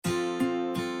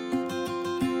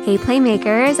Hey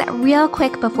Playmakers, real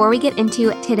quick before we get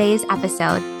into today's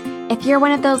episode, if you're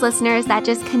one of those listeners that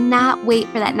just cannot wait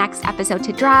for that next episode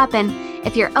to drop, and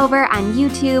if you're over on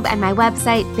YouTube and my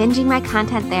website binging my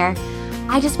content there,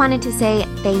 I just wanted to say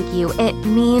thank you. It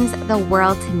means the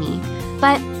world to me.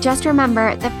 But just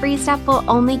remember, the free stuff will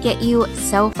only get you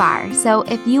so far. So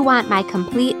if you want my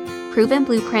complete proven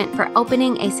blueprint for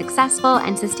opening a successful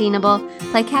and sustainable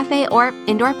play cafe or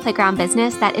indoor playground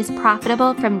business that is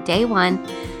profitable from day one,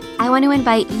 I want to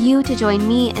invite you to join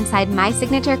me inside my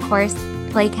signature course,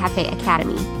 Play Cafe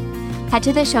Academy. Head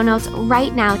to the show notes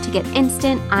right now to get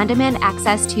instant, on-demand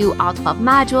access to all 12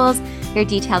 modules, your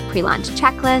detailed pre-launch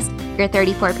checklist, your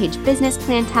 34-page business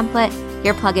plan template,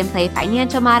 your plug-and-play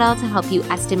financial model to help you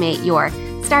estimate your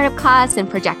startup costs and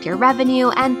project your revenue,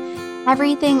 and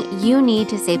everything you need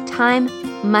to save time,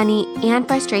 money, and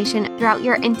frustration throughout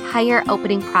your entire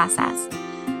opening process.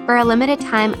 For a limited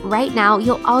time right now,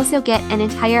 you'll also get an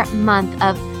entire month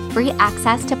of free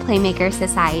access to Playmaker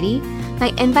Society,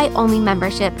 my invite-only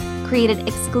membership created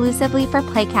exclusively for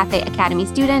Play Cafe Academy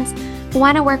students who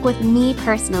want to work with me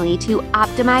personally to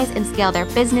optimize and scale their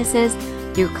businesses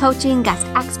through coaching, guest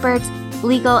experts,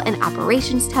 legal and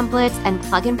operations templates, and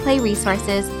plug-and-play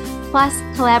resources, plus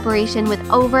collaboration with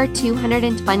over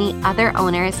 220 other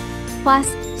owners, plus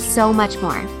so much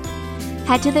more.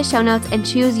 Head to the show notes and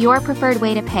choose your preferred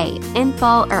way to pay, in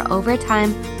full or over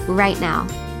time, right now.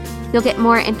 You'll get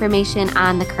more information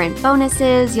on the current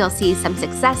bonuses, you'll see some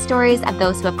success stories of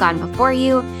those who have gone before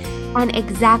you, and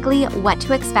exactly what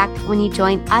to expect when you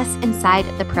join us inside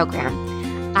the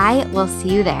program. I will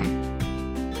see you there.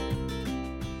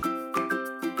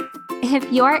 If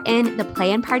you're in the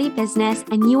play and party business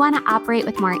and you want to operate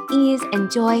with more ease and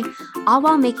joy, all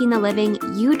while making the living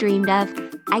you dreamed of,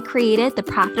 I created the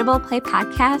Profitable Play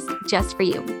Podcast just for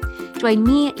you. Join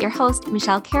me, your host,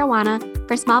 Michelle Caruana,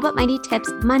 for small but mighty tips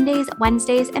Mondays,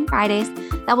 Wednesdays, and Fridays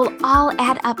that will all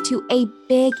add up to a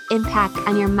big impact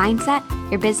on your mindset,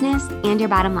 your business, and your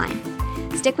bottom line.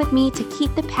 Stick with me to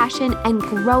keep the passion and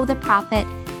grow the profit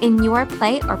in your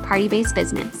play or party-based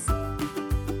business.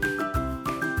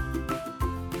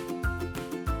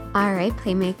 All right,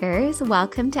 Playmakers,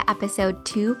 welcome to episode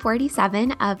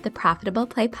 247 of the Profitable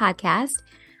Play Podcast.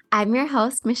 I'm your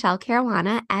host, Michelle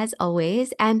Caruana, as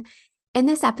always, and in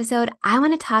this episode, I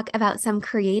want to talk about some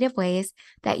creative ways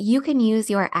that you can use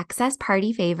your excess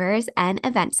party favors and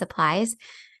event supplies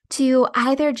to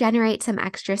either generate some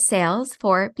extra sales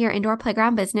for your indoor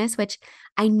playground business, which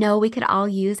I know we could all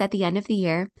use at the end of the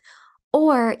year,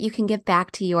 or you can give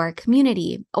back to your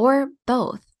community, or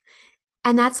both.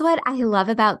 And that's what I love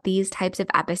about these types of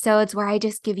episodes, where I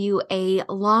just give you a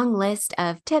long list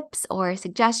of tips or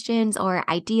suggestions or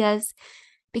ideas,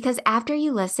 because after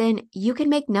you listen, you can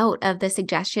make note of the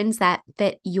suggestions that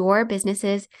fit your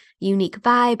business's unique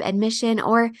vibe and mission,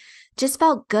 or just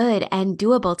felt good and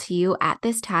doable to you at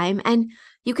this time. And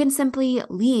you can simply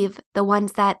leave the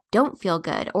ones that don't feel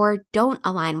good or don't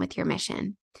align with your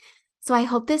mission. So I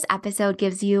hope this episode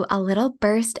gives you a little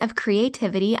burst of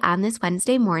creativity on this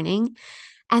Wednesday morning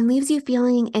and leaves you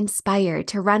feeling inspired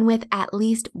to run with at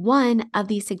least one of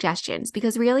these suggestions,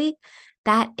 because really,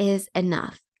 that is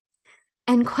enough.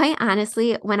 And quite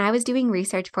honestly, when I was doing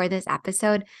research for this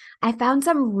episode, I found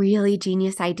some really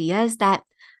genius ideas that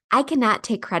I cannot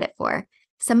take credit for.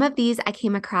 Some of these I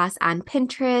came across on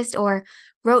Pinterest or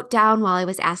wrote down while I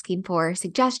was asking for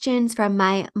suggestions from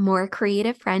my more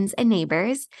creative friends and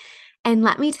neighbors. And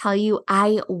let me tell you,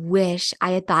 I wish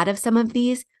I had thought of some of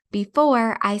these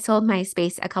before I sold my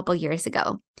space a couple years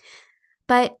ago.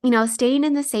 But, staying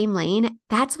in the same lane,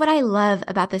 that's what I love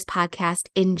about this podcast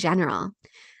in general.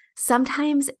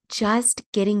 Sometimes just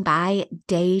getting by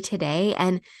day to day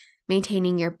and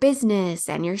maintaining your business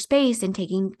and your space and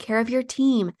taking care of your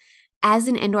team as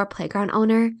an indoor playground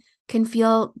owner can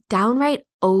feel downright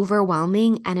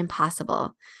overwhelming and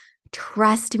impossible.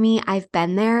 Trust me, I've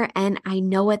been there and I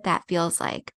know what that feels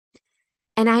like.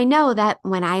 And I know that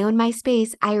when I owned my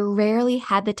space, I rarely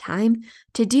had the time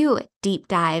to do deep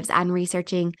dives on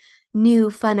researching new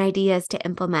fun ideas to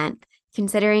implement,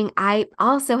 considering I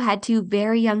also had two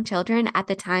very young children at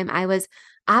the time I was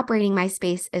operating my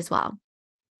space as well.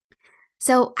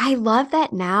 So I love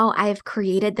that now I've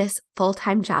created this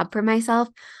full-time job for myself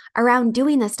around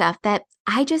doing the stuff that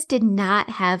I just did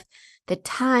not have the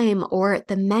time or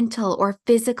the mental or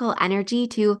physical energy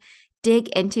to dig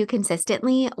into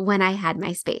consistently when I had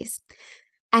my space.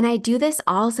 And I do this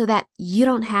all so that you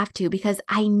don't have to, because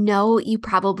I know you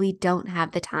probably don't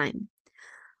have the time.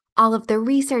 All of the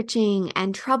researching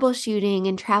and troubleshooting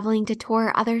and traveling to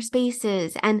tour other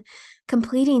spaces and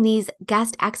completing these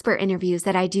guest expert interviews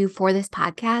that I do for this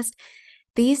podcast,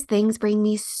 These things bring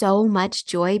me so much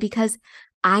joy because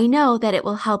I know that it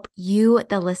will help you,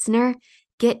 the listener,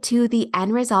 get to the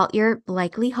end result you're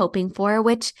likely hoping for,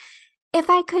 which, if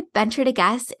I could venture to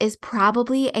guess, is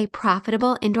probably a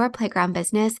profitable indoor playground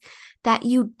business that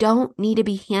you don't need to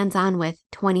be hands-on with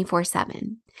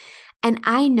 24/7. And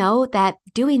I know that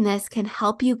doing this can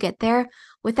help you get there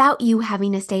without you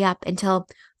having to stay up until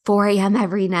 4 a.m.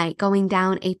 every night going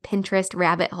down a Pinterest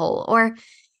rabbit hole or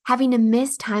having to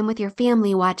miss time with your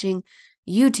family watching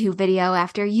YouTube video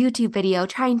after YouTube video,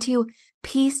 trying to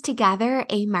piece together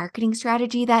a marketing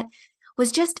strategy that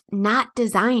was just not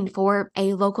designed for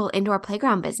a local indoor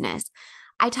playground business.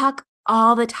 I talk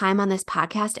all the time on this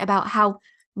podcast about how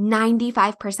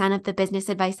 95% of the business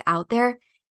advice out there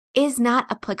is not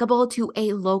applicable to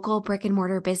a local brick and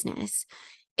mortar business.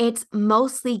 It's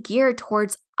mostly geared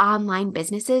towards online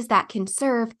businesses that can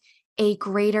serve a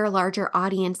greater, larger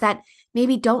audience that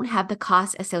maybe don't have the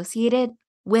costs associated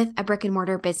with a brick and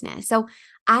mortar business. So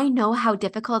I know how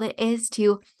difficult it is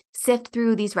to sift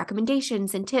through these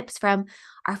recommendations and tips from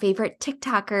our favorite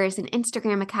TikTokers and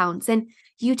Instagram accounts and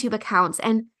YouTube accounts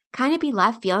and kind of be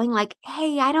left feeling like,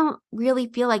 hey, I don't really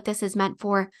feel like this is meant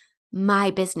for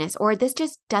my business, or this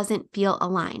just doesn't feel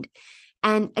aligned.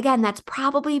 And again, that's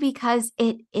probably because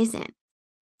it isn't.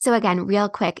 So again, real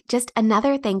quick, just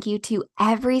another thank you to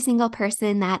every single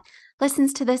person that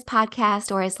listens to this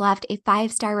podcast or has left a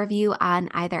 5-star review on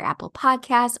either Apple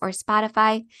Podcasts or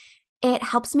Spotify. It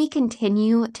helps me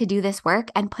continue to do this work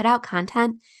and put out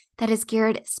content that is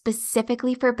geared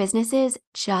specifically for businesses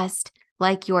just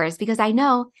like yours, because I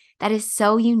know that is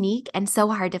so unique and so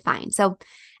hard to find. So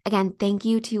again, thank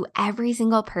you to every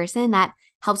single person that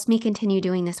helps me continue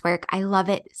doing this work. I love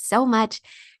it so much.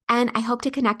 And I hope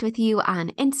to connect with you on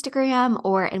Instagram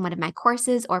or in one of my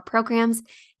courses or programs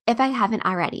if I haven't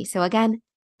already. So again,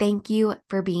 thank you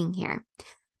for being here.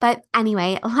 But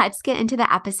anyway, let's get into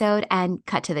the episode and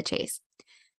cut to the chase.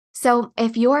 So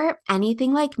if you're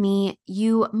anything like me,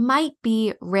 you might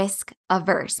be risk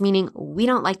averse, meaning we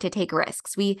don't like to take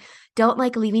risks. We don't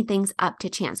like leaving things up to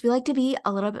chance. We like to be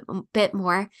a little bit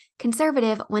more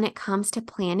conservative when it comes to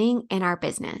planning in our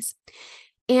business.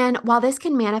 And while this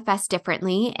can manifest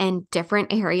differently in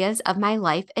different areas of my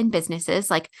life and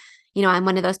businesses, like, I'm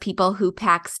one of those people who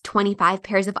packs 25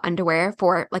 pairs of underwear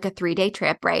for like a 3-day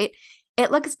trip, right?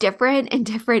 It looks different in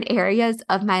different areas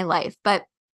of my life, but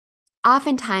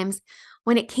oftentimes,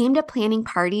 when it came to planning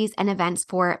parties and events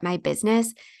for my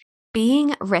business,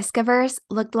 being risk averse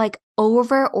looked like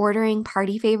over ordering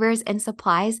party favors and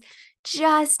supplies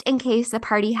just in case the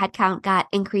party headcount got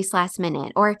increased last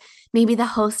minute, or maybe the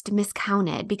host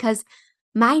miscounted. Because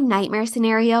my nightmare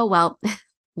scenario, well,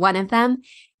 one of them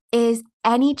is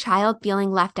any child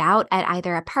feeling left out at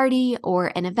either a party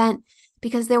or an event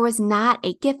because there was not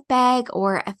a gift bag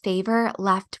or a favor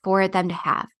left for them to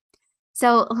have.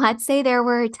 So let's say there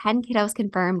were 10 kiddos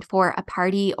confirmed for a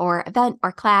party or event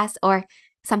or class or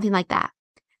something like that.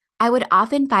 I would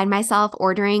often find myself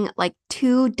ordering like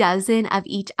 24 of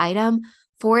each item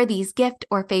for these gift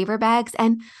or favor bags.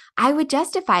 And I would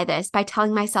justify this by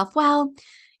telling myself, well,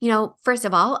 first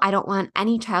of all, I don't want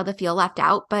any child to feel left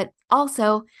out, but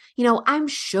also, I'm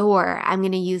sure I'm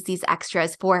going to use these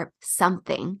extras for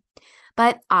something.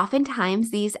 But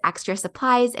oftentimes these extra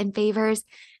supplies and favors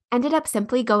ended up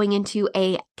simply going into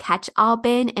a catch-all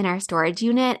bin in our storage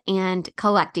unit and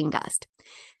collecting dust.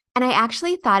 And I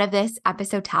actually thought of this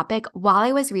episode topic while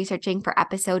I was researching for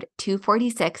episode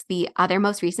 246, the other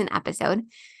most recent episode,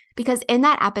 because in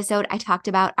that episode, I talked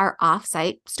about our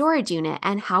offsite storage unit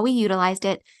and how we utilized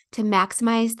it to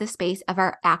maximize the space of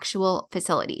our actual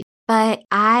facility. But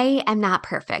I am not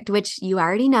perfect, which you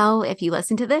already know if you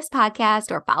listen to this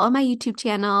podcast or follow my YouTube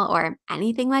channel or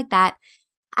anything like that.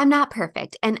 I'm not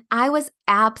perfect. And I was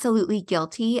absolutely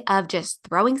guilty of just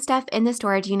throwing stuff in the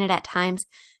storage unit at times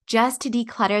just to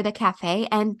declutter the cafe.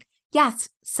 And yes,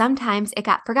 sometimes it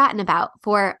got forgotten about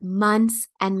for months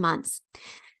and months.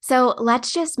 So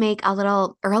let's just make a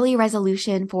little early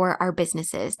resolution for our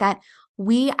businesses that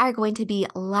we are going to be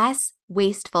less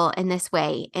wasteful in this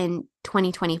way in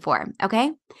 2024.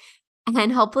 Okay.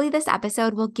 And hopefully this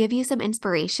episode will give you some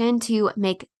inspiration to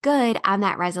make good on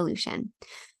that resolution.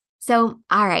 So,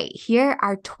 all right, here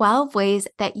are 12 ways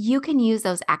that you can use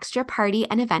those extra party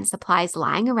and event supplies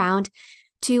lying around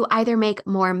to either make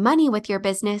more money with your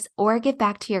business or give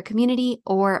back to your community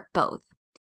or both.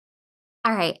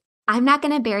 All right, I'm not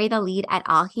going to bury the lead at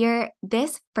all here.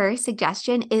 This first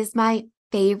suggestion is my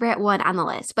favorite one on the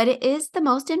list, but it is the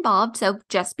most involved, so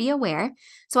just be aware.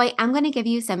 So I am going to give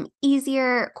you some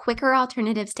easier, quicker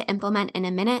alternatives to implement in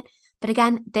a minute, but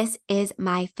again, this is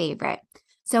my favorite.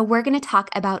 So we're going to talk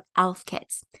about elf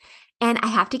kits. And I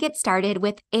have to get started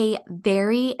with a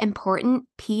very important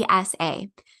PSA.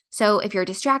 So if you're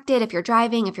distracted, if you're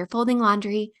driving, if you're folding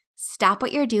laundry, stop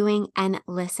what you're doing and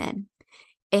listen.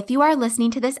 If you are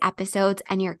listening to this episode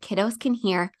and your kiddos can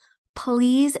hear,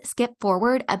 please skip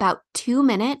forward about 2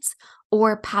 minutes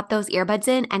or pop those earbuds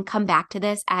in and come back to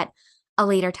this at a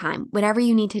later time, whatever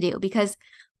you need to do, because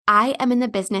I am in the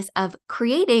business of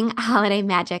creating holiday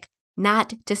magic,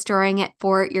 not destroying it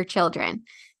for your children.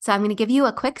 So I'm going to give you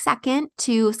a quick second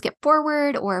to skip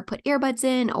forward or put earbuds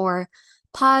in or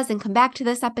pause and come back to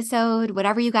this episode,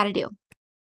 whatever you got to do.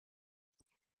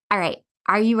 All right.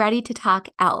 Are you ready to talk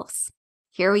elves?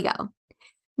 Here we go.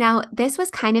 Now, this was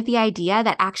kind of the idea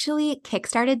that actually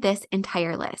kickstarted this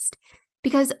entire list.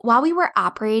 Because while we were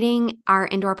operating our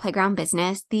indoor playground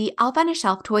business, the Elf on a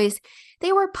Shelf toys,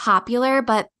 they were popular,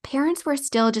 but parents were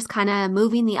still just kind of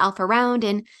moving the elf around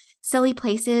in silly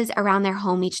places around their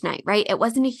home each night, right? It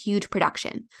wasn't a huge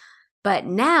production. But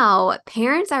now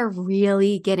parents are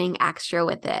really getting extra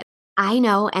with it. I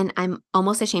know, and I'm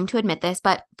almost ashamed to admit this,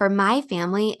 but for my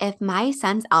family, if my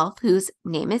son's elf, whose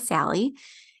name is Sally,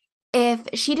 if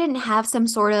she didn't have some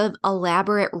sort of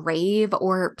elaborate rave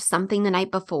or something the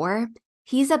night before,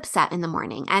 he's upset in the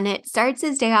morning and it starts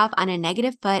his day off on a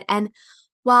negative foot. And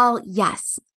while,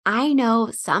 yes, I know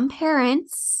some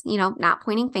parents, not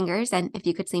pointing fingers, and if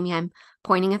you could see me, I'm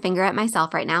pointing a finger at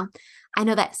myself right now. I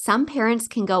know that some parents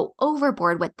can go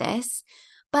overboard with this,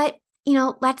 but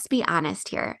let's be honest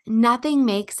here. Nothing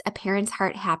makes a parent's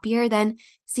heart happier than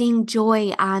seeing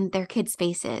joy on their kids'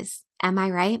 faces. Am I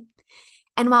right?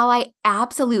 And while I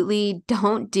absolutely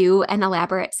don't do an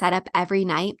elaborate setup every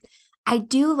night, I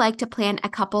do like to plan a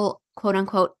couple quote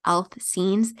unquote elf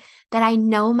scenes that I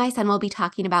know my son will be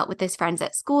talking about with his friends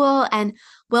at school and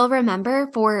will remember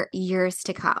for years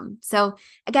to come. So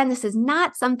again, this is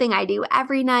not something I do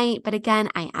every night, but again,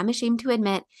 I am ashamed to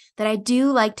admit that I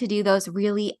do like to do those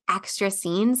really extra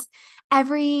scenes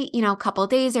every, couple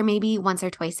days or maybe once or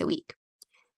twice a week.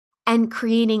 And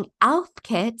creating elf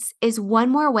kits is one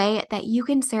more way that you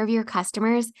can serve your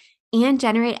customers and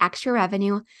generate extra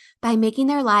revenue by making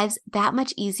their lives that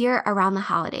much easier around the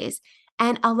holidays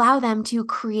and allow them to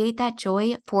create that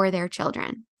joy for their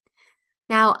children.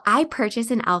 Now, I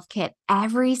purchase an elf kit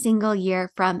every single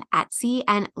year from Etsy,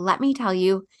 and let me tell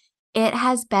you, it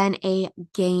has been a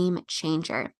game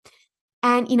changer.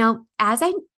 And, as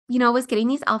I was getting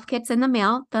these elf kits in the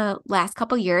mail the last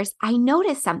couple years, I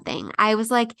noticed something. I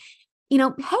was like,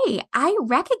 hey, I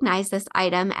recognize this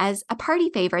item as a party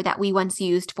favor that we once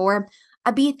used for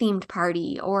a bee-themed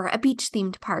party or a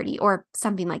beach-themed party or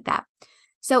something like that.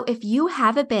 So if you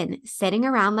have a bin sitting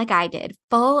around like I did,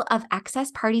 full of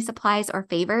excess party supplies or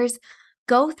favors,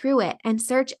 go through it and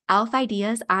search elf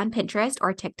ideas on Pinterest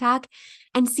or TikTok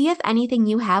and see if anything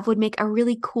you have would make a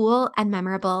really cool and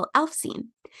memorable elf scene.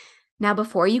 Now,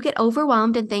 before you get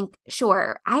overwhelmed and think,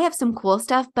 sure, I have some cool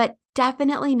stuff, but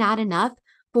definitely not enough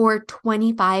for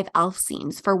 25 elf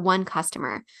scenes for one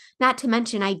customer. Not to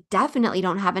mention, I definitely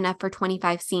don't have enough for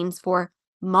 25 scenes for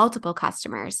multiple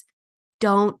customers.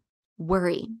 Don't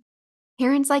worry.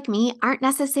 Parents like me aren't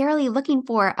necessarily looking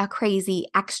for a crazy,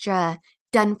 extra,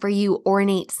 done-for-you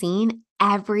ornate scene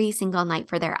every single night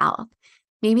for their elf.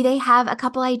 Maybe they have a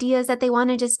couple ideas that they want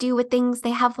to just do with things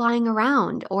they have lying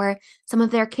around or some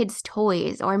of their kids'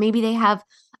 toys, or maybe they have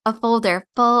a folder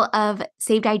full of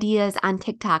saved ideas on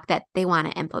TikTok that they want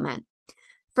to implement.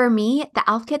 For me, the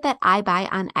elf kit that I buy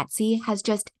on Etsy has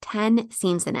just 10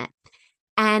 scenes in it.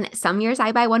 And some years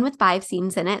I buy one with 5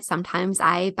 scenes in it. Sometimes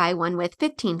I buy one with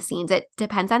 15 scenes. It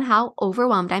depends on how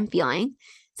overwhelmed I'm feeling.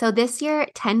 So this year,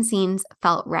 10 scenes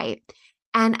felt right.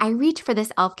 And I reach for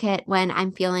this elf kit when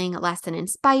I'm feeling less than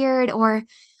inspired, or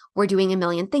we're doing a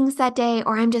million things that day,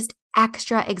 or I'm just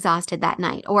extra exhausted that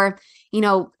night. Or,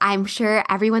 I'm sure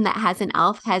everyone that has an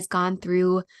elf has gone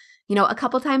through, a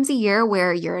couple times a year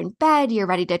where you're in bed, you're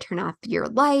ready to turn off your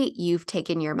light, you've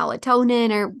taken your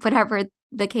melatonin or whatever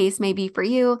the case may be for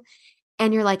you.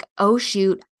 And you're like, oh,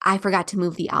 shoot, I forgot to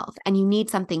move the elf. And you need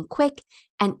something quick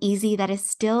and easy that is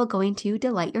still going to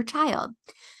delight your child.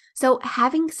 So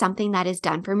having something that is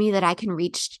done for me that I can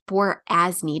reach for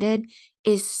as needed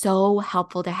is so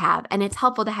helpful to have. And it's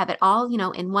helpful to have it all,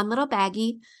 in one little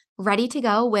baggie, ready to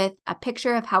go with a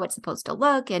picture of how it's supposed to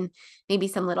look and maybe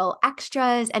some little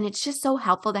extras. And it's just so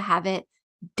helpful to have it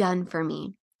done for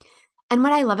me. And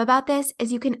what I love about this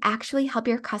is you can actually help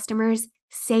your customers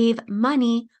save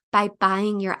money by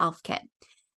buying your elf kit.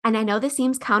 And I know this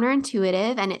seems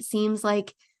counterintuitive and it seems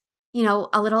like,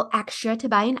 a little extra to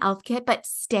buy an elf kit, but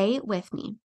stay with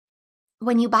me.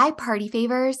 When you buy party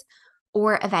favors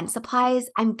or event supplies,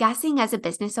 I'm guessing as a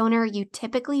business owner, you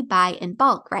typically buy in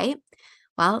bulk, right?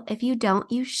 Well, if you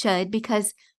don't, you should,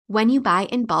 because when you buy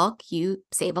in bulk, you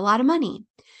save a lot of money.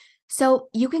 So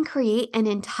you can create an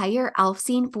entire elf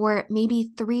scene for maybe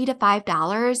 $3 to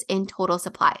 $5 in total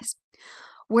supplies.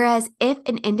 Whereas if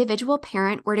an individual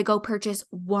parent were to go purchase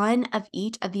one of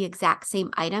each of the exact same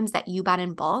items that you bought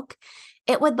in bulk,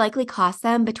 it would likely cost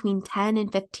them between 10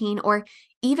 and 15 or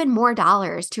even more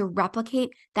dollars to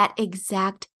replicate that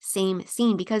exact same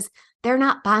scene because they're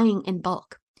not buying in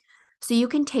bulk. So you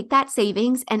can take that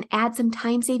savings and add some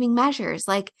time saving measures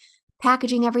like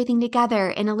packaging everything together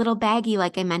in a little baggie,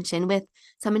 like I mentioned, with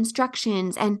some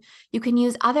instructions. And you can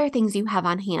use other things you have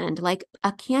on hand, like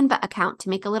a Canva account to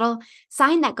make a little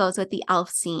sign that goes with the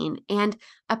elf scene, and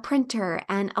a printer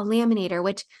and a laminator,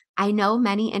 which I know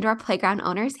many indoor playground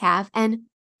owners have. And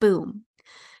boom,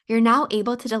 you're now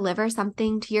able to deliver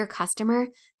something to your customer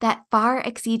that far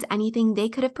exceeds anything they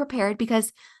could have prepared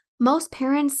because most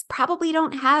parents probably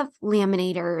don't have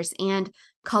laminators and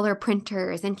color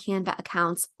printers and Canva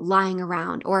accounts lying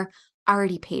around or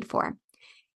already paid for.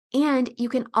 And you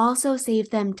can also save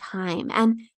them time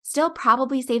and still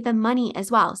probably save them money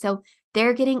as well. So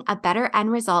they're getting a better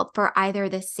end result for either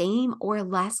the same or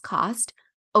less cost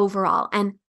overall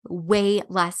and way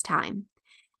less time.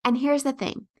 And here's the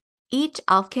thing, each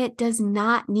elf kit does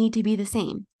not need to be the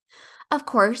same. Of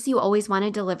course, you always want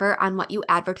to deliver on what you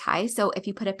advertise. So if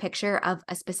you put a picture of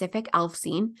a specific elf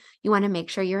scene, you want to make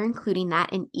sure you're including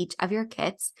that in each of your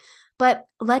kits. But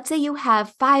let's say you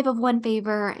have 5 of one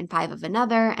favor and 5 of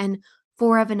another and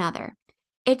 4 of another.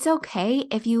 It's okay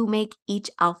if you make each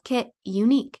elf kit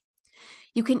unique.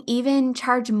 You can even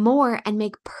charge more and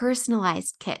make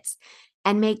personalized kits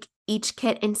and make each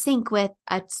kit in sync with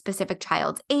a specific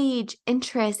child's age,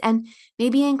 interest, and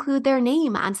maybe include their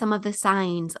name on some of the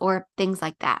signs or things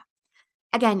like that.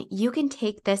 Again, you can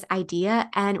take this idea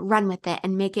and run with it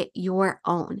and make it your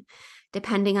own,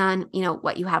 depending on,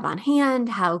 what you have on hand,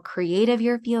 how creative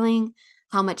you're feeling,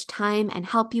 how much time and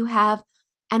help you have,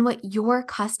 and what your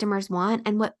customers want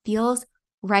and what feels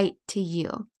right to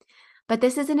you. But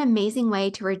this is an amazing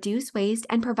way to reduce waste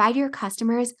and provide your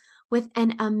customers with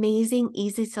an amazing,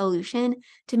 easy solution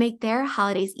to make their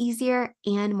holidays easier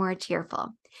and more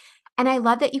cheerful. And I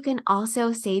love that you can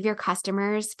also save your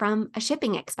customers from a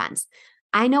shipping expense.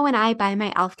 I know when I buy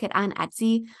my elf kit on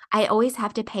Etsy, I always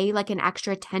have to pay like an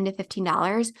extra $10 to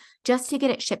 $15 just to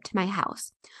get it shipped to my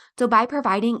house. So by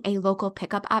providing a local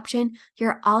pickup option,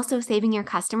 you're also saving your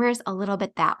customers a little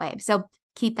bit that way. So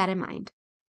keep that in mind.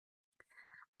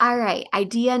 All right,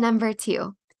 idea number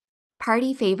 2,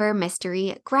 party favor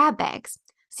mystery grab bags.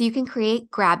 So you can create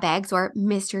grab bags or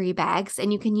mystery bags,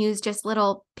 and you can use just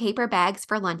little paper bags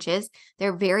for lunches.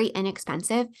 They're very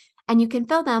inexpensive, and you can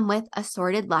fill them with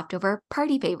assorted leftover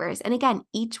party favors. And again,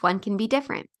 each one can be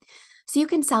different. So you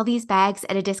can sell these bags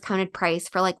at a discounted price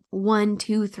for like $1,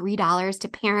 $2, $3 to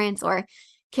parents or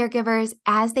caregivers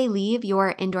as they leave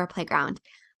your indoor playground.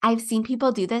 I've seen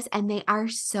people do this and they are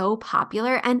so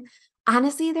popular. And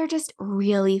honestly, they're just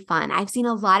really fun. I've seen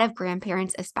a lot of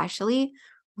grandparents, especially,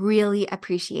 really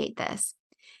appreciate this.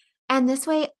 And this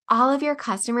way, all of your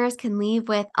customers can leave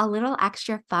with a little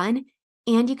extra fun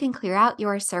and you can clear out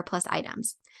your surplus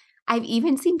items. I've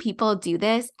even seen people do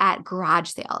this at garage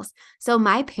sales. So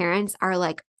my parents are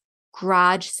like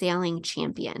garage sailing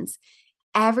champions.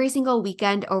 Every single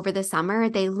weekend over the summer,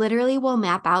 they literally will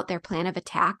map out their plan of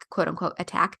attack, quote unquote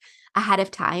attack, ahead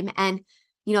of time. And,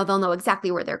 they'll know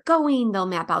exactly where they're going. They'll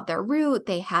map out their route.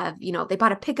 They have, they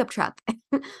bought a pickup truck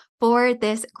for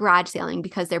this garage sailing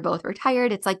because they're both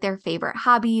retired. It's like their favorite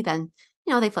hobby. Then,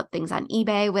 they flip things on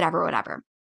eBay, whatever, whatever.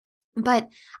 But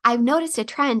I've noticed a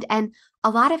trend, and a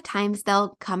lot of times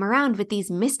they'll come around with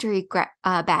these mystery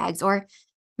bags or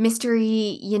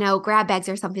mystery, grab bags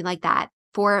or something like that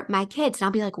for my kids. And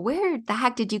I'll be like, where the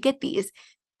heck did you get these?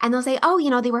 And they'll say, oh,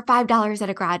 they were $5 at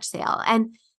a garage sale.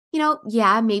 And,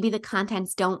 yeah, maybe the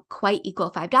contents don't quite equal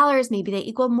 $5. Maybe they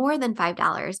equal more than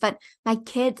 $5. But my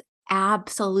kids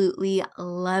absolutely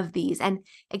love these. And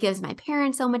it gives my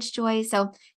parents so much joy.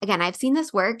 So again, I've seen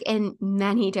this work in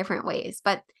many different ways,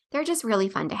 but they're just really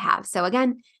fun to have. So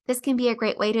again, this can be a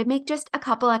great way to make just a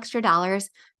couple extra dollars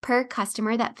per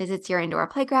customer that visits your indoor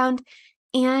playground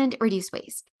and reduce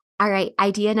waste. All right,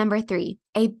 idea number 3,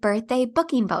 a birthday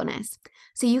booking bonus.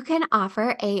 So you can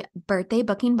offer a birthday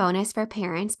booking bonus for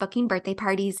parents booking birthday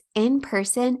parties in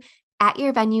person at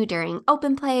your venue during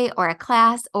open play or a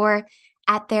class or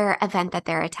at their event that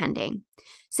they're attending.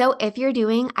 So if you're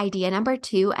doing idea number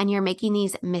 2 and you're making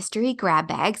these mystery grab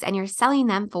bags and you're selling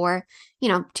them for,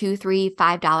 $2, $3,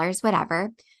 $5,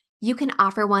 whatever, you can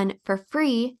offer one for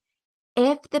free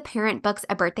if the parent books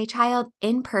a birthday child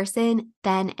in person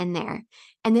then and there.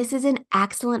 And this is an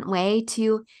excellent way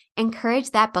to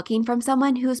encourage that booking from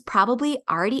someone who's probably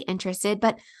already interested,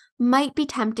 but might be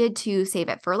tempted to save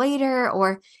it for later.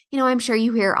 Or, I'm sure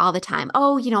you hear all the time,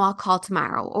 oh, I'll call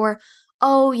tomorrow. Or,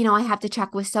 oh, I have to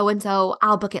check with so and so,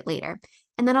 I'll book it later.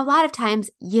 And then a lot of times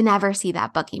you never see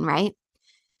that booking, right?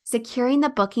 Securing the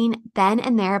booking then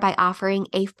and there by offering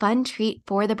a fun treat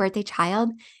for the birthday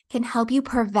child can help you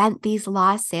prevent these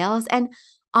lost sales and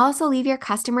also leave your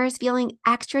customers feeling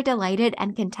extra delighted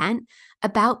and content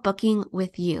about booking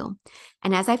with you.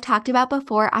 And as I've talked about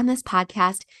before on this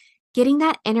podcast, getting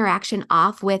that interaction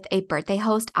off with a birthday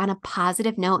host on a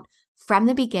positive note from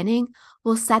the beginning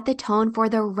will set the tone for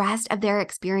the rest of their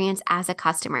experience as a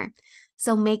customer.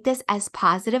 So make this as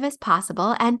positive as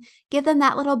possible and give them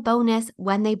that little bonus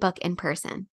when they book in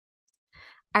person.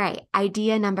 All right,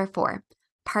 idea number 4,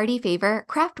 party favor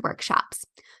craft workshops.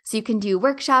 So you can do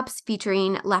workshops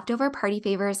featuring leftover party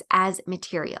favors as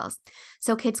materials.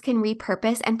 So kids can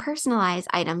repurpose and personalize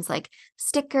items like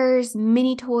stickers,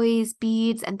 mini toys,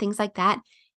 beads, and things like that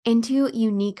into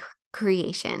unique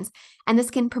creations. And this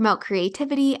can promote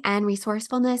creativity and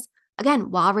resourcefulness,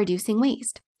 again, while reducing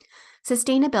waste.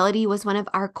 Sustainability was one of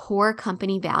our core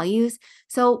company values.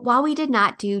 So while we did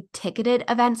not do ticketed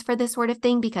events for this sort of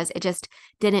thing because it just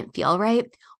didn't feel right,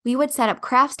 we would set up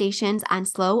craft stations on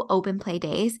slow open play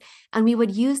days, and we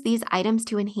would use these items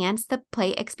to enhance the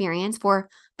play experience for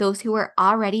those who were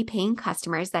already paying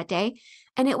customers that day.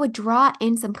 And it would draw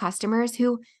in some customers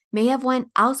who may have went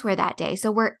elsewhere that day.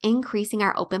 So we're increasing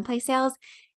our open play sales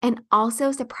and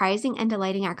also surprising and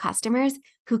delighting our customers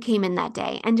who came in that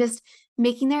day and just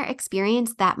making their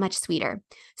experience that much sweeter.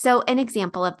 So an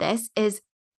example of this is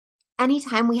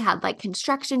anytime we had like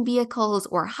construction vehicles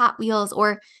or Hot Wheels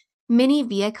or mini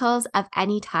vehicles of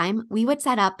any time, we would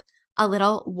set up a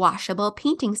little washable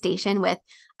painting station with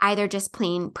either just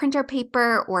plain printer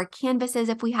paper or canvases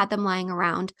if we had them lying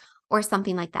around or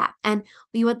something like that. And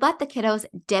we would let the kiddos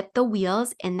dip the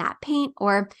wheels in that paint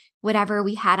or whatever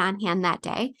we had on hand that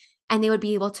day. And they would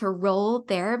be able to roll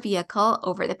their vehicle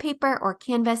over the paper or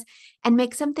canvas and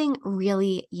make something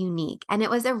really unique. And it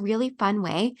was a really fun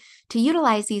way to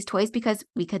utilize these toys because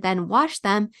we could then wash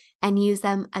them and use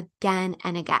them again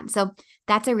and again. So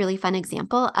that's a really fun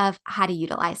example of how to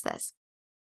utilize this.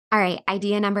 All right,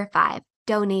 idea number 5,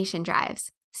 donation drives.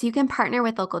 So you can partner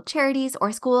with local charities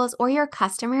or schools or your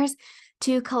customers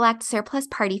to collect surplus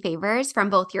party favors from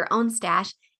both your own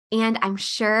stash, and I'm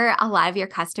sure a lot of your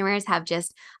customers have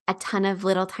just a ton of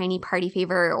little tiny party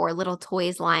favor or little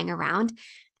toys lying around.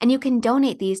 And you can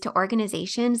donate these to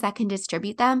organizations that can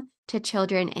distribute them to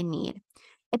children in need.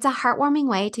 It's a heartwarming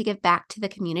way to give back to the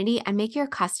community and make your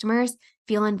customers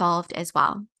feel involved as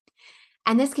well.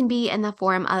 And this can be in the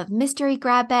form of mystery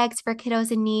grab bags for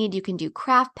kiddos in need. You can do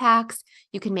craft packs,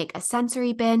 you can make a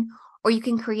sensory bin, or you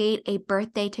can create a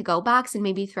birthday to go box and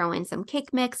maybe throw in some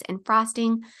cake mix and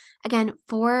frosting, again,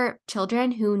 for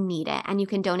children who need it. And you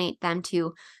can donate them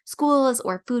to schools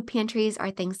or food pantries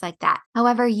or things like that.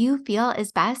 However you feel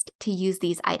is best to use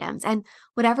these items and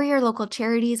whatever your local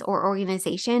charities or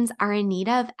organizations are in need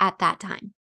of at that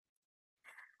time.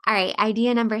 All right,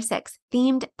 idea number 6,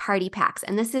 themed party packs.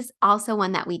 And this is also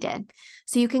one that we did.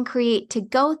 So you can create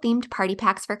to-go themed party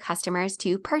packs for customers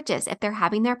to purchase if they're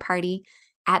having their party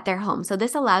at their home. So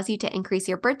this allows you to increase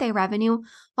your birthday revenue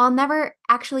while never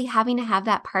actually having to have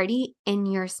that party in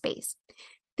your space.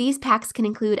 These packs can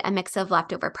include a mix of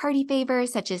leftover party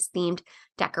favors, such as themed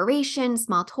decorations,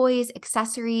 small toys,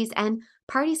 accessories, and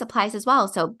party supplies as well.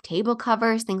 So table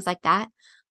covers, things like that,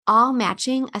 all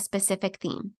matching a specific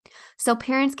theme. So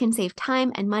parents can save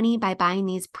time and money by buying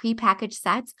these prepackaged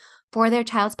sets for their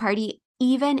child's party,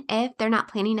 even if they're not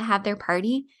planning to have their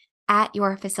party at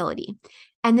your facility.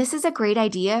 And this is a great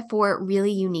idea for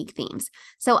really unique themes.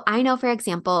 So I know, for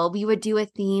example, we would do a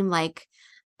theme like,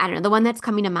 I don't know, the one that's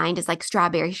coming to mind is like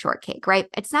strawberry shortcake, right?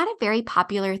 It's not a very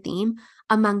popular theme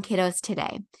among kiddos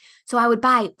today. So I would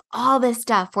buy all this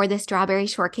stuff for the strawberry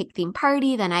shortcake theme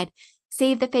party. Then I'd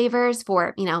save the favors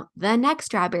for, the next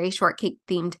strawberry shortcake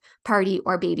themed party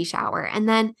or baby shower. And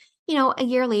then, a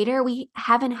year later, we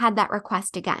haven't had that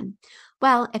request again.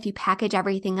 Well, if you package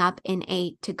everything up in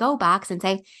a to-go box and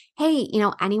say, hey,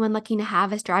 anyone looking to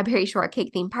have a strawberry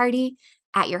shortcake theme party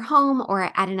at your home or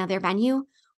at another venue,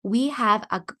 we have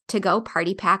a to-go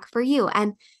party pack for you.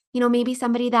 And, maybe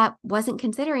somebody that wasn't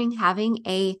considering having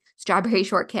a strawberry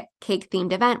shortcake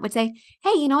themed event would say,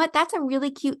 hey, you know what? That's a really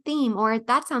cute theme, or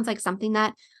that sounds like something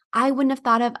that I wouldn't have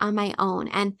thought of on my own.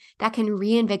 And that can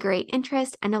reinvigorate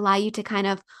interest and allow you to kind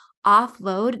of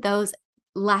offload those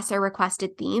lesser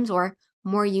requested themes or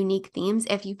more unique themes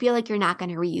if you feel like you're not going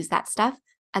to reuse that stuff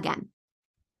again.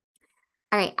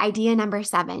 All right, idea number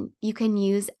 7, you can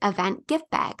use event gift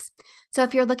bags. So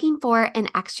if you're looking for an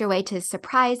extra way to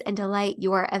surprise and delight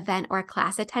your event or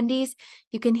class attendees,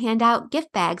 you can hand out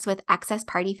gift bags with excess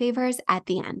party favors at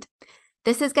the end.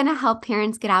 This is going to help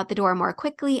parents get out the door more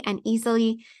quickly and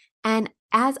easily. And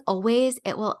as always,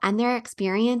 it will end their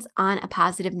experience on a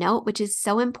positive note, which is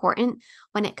so important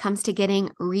when it comes to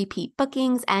getting repeat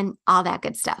bookings and all that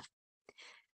good stuff.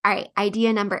 All right,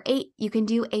 idea number 8, you can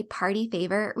do a party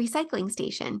favor recycling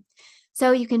station.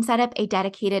 So you can set up a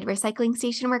dedicated recycling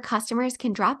station where customers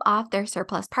can drop off their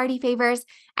surplus party favors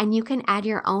and you can add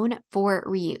your own for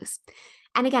reuse.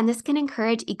 And again, this can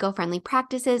encourage eco-friendly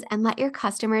practices and let your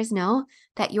customers know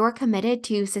that you're committed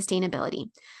to sustainability.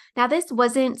 Now, this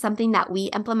wasn't something that we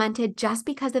implemented just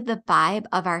because of the vibe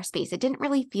of our space. It didn't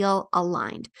really feel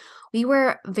aligned. We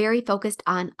were very focused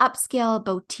on upscale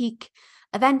boutique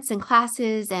events and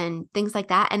classes and things like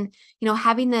that. And,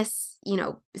 having this,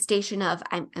 station of,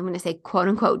 I'm going to say, quote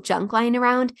unquote, junk lying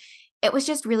around, it was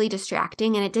just really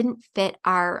distracting and it didn't fit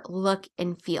our look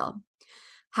and feel.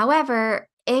 However,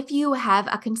 if you have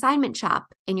a consignment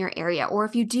shop in your area, or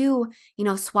if you do,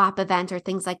 swap events or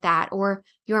things like that, or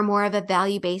you're more of a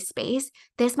value-based space,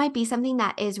 this might be something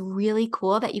that is really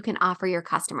cool that you can offer your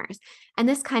customers. And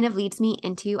this kind of leads me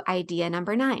into idea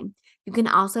number 9. You can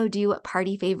also do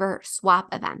party favor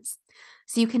swap events.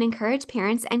 So you can encourage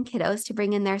parents and kiddos to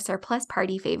bring in their surplus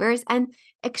party favors and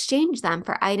exchange them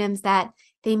for items that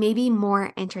they may be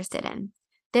more interested in.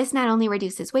 This not only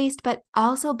reduces waste, but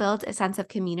also builds a sense of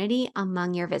community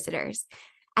among your visitors.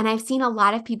 And I've seen a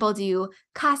lot of people do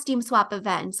costume swap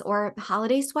events or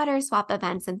holiday sweater swap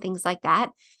events and things like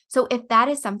that. So if that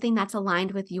is something that's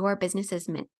aligned with your business's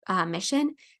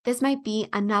mission, this might be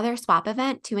another swap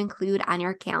event to include on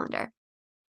your calendar.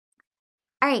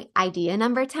 All right, idea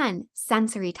number 10,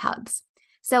 sensory tubs.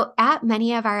 So at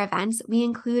many of our events, we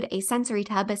include a sensory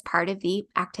tub as part of the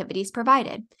activities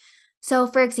provided. So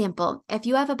for example, if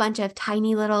you have a bunch of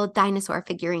tiny little dinosaur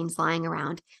figurines lying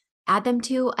around, add them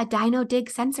to a Dino Dig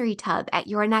sensory tub at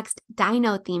your next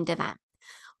dino themed event.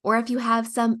 Or if you have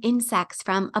some insects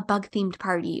from a bug themed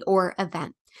party or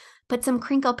event, put some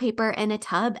crinkle paper in a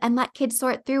tub and let kids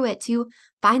sort through it to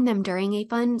find them during a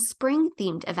fun spring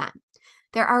themed event.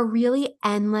 There are really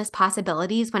endless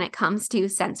possibilities when it comes to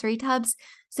sensory tubs,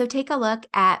 so take a look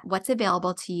at what's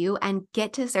available to you and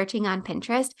get to searching on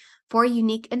Pinterest for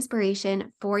unique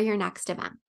inspiration for your next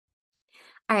event.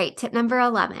 All right, tip number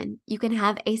 11, you can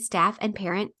have a staff and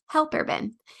parent helper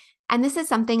bin. And this is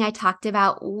something I talked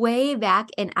about way back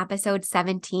in episode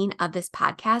 17 of this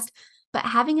podcast, but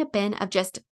having a bin of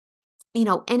just,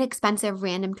 inexpensive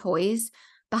random toys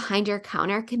behind your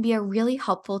counter can be a really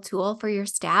helpful tool for your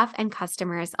staff and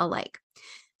customers alike.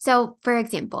 So, for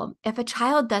example, if a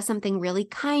child does something really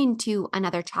kind to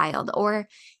another child, or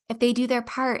if they do their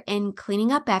part in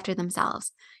cleaning up after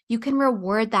themselves, you can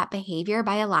reward that behavior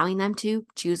by allowing them to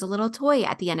choose a little toy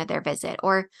at the end of their visit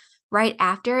or right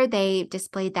after they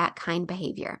displayed that kind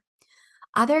behavior.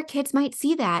 Other kids might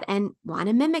see that and want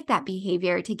to mimic that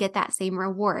behavior to get that same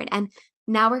reward. And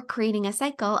now we're creating a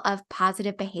cycle of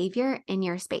positive behavior in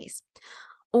your space.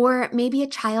 Or maybe a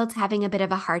child's having a bit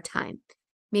of a hard time.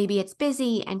 Maybe it's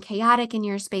busy and chaotic in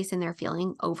your space and they're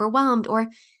feeling overwhelmed. Or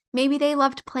maybe they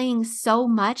loved playing so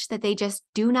much that they just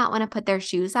do not want to put their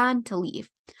shoes on to leave.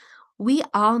 We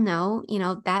all know,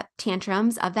 that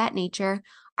tantrums of that nature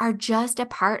are just a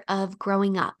part of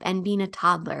growing up and being a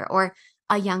toddler or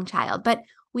a young child. But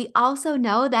we also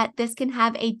know that this can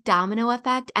have a domino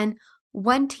effect, and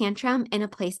one tantrum in a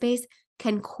play space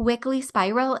can quickly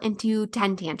spiral into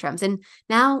 10 tantrums. And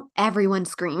now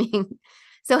everyone's screaming.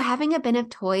 So having a bin of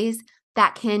toys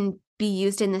that can be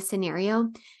used in this scenario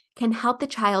can help the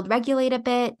child regulate a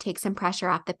bit, take some pressure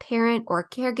off the parent or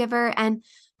caregiver, and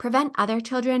prevent other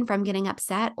children from getting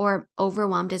upset or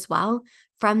overwhelmed as well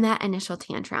from that initial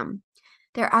tantrum.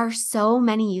 There are so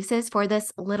many uses for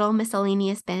this little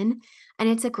miscellaneous bin, and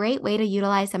it's a great way to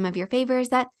utilize some of your favors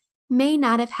that may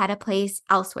not have had a place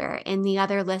elsewhere in the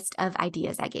other list of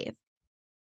ideas I gave.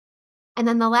 And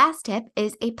then the last tip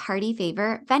is a party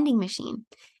favor vending machine.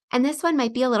 And this one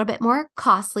might be a little bit more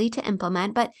costly to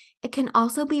implement, but it can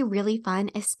also be really fun,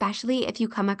 especially if you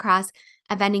come across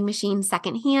a vending machine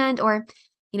secondhand, or,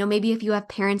 maybe if you have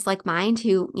parents like mine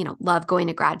who, love going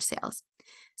to garage sales.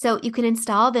 So you can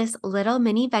install this little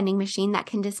mini vending machine that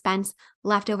can dispense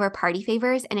leftover party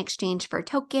favors in exchange for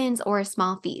tokens or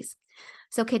small fees.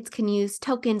 So kids can use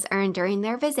tokens earned during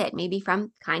their visit, maybe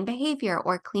from kind behavior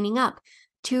or cleaning up,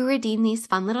 to redeem these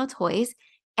fun little toys,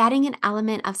 adding an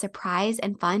element of surprise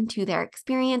and fun to their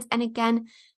experience. And again,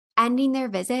 ending their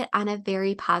visit on a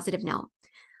very positive note.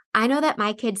 I know that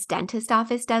my kid's dentist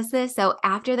office does this. So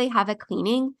after they have a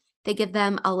cleaning, they give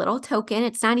them a little token.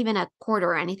 It's not even a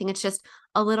quarter or anything. It's just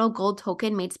a little gold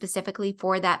token made specifically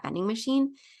for that vending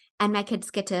machine. And my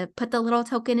kids get to put the little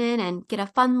token in and get a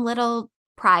fun little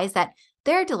prize that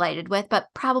they're delighted with, but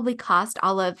probably cost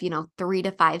all of, 3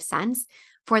 to 5 cents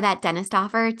for that dentist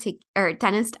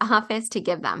office to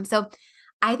give them. So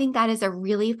I think that is a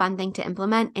really fun thing to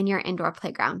implement in your indoor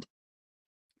playground.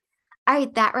 All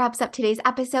right, that wraps up today's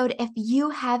episode. If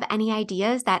you have any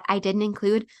ideas that I didn't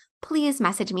include, please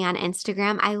message me on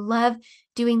Instagram. I love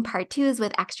doing part twos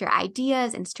with extra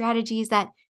ideas and strategies that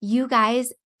you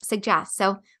guys suggest.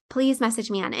 So please message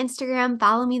me on Instagram,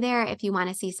 follow me there if you want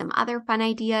to see some other fun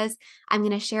ideas. I'm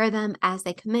going to share them as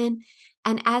they come in.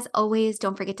 And as always,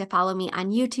 don't forget to follow me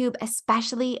on YouTube,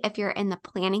 especially if you're in the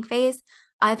planning phase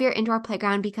of your indoor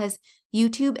playground, because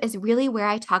YouTube is really where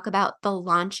I talk about the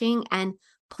launching and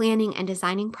planning and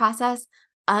designing process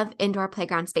of indoor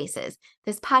playground spaces.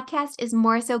 This podcast is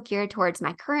more so geared towards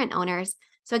my current owners.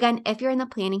 So again, if you're in the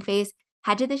planning phase,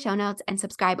 head to the show notes and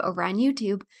subscribe over on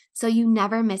YouTube so you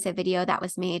never miss a video that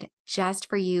was made just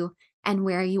for you and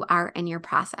where you are in your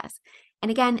process. And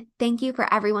again, thank you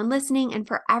for everyone listening and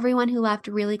for everyone who left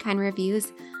really kind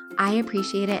reviews. I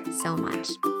appreciate it so much.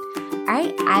 All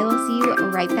right, I will see you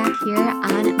right back here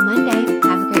on Monday.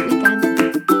 Have a great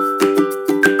weekend.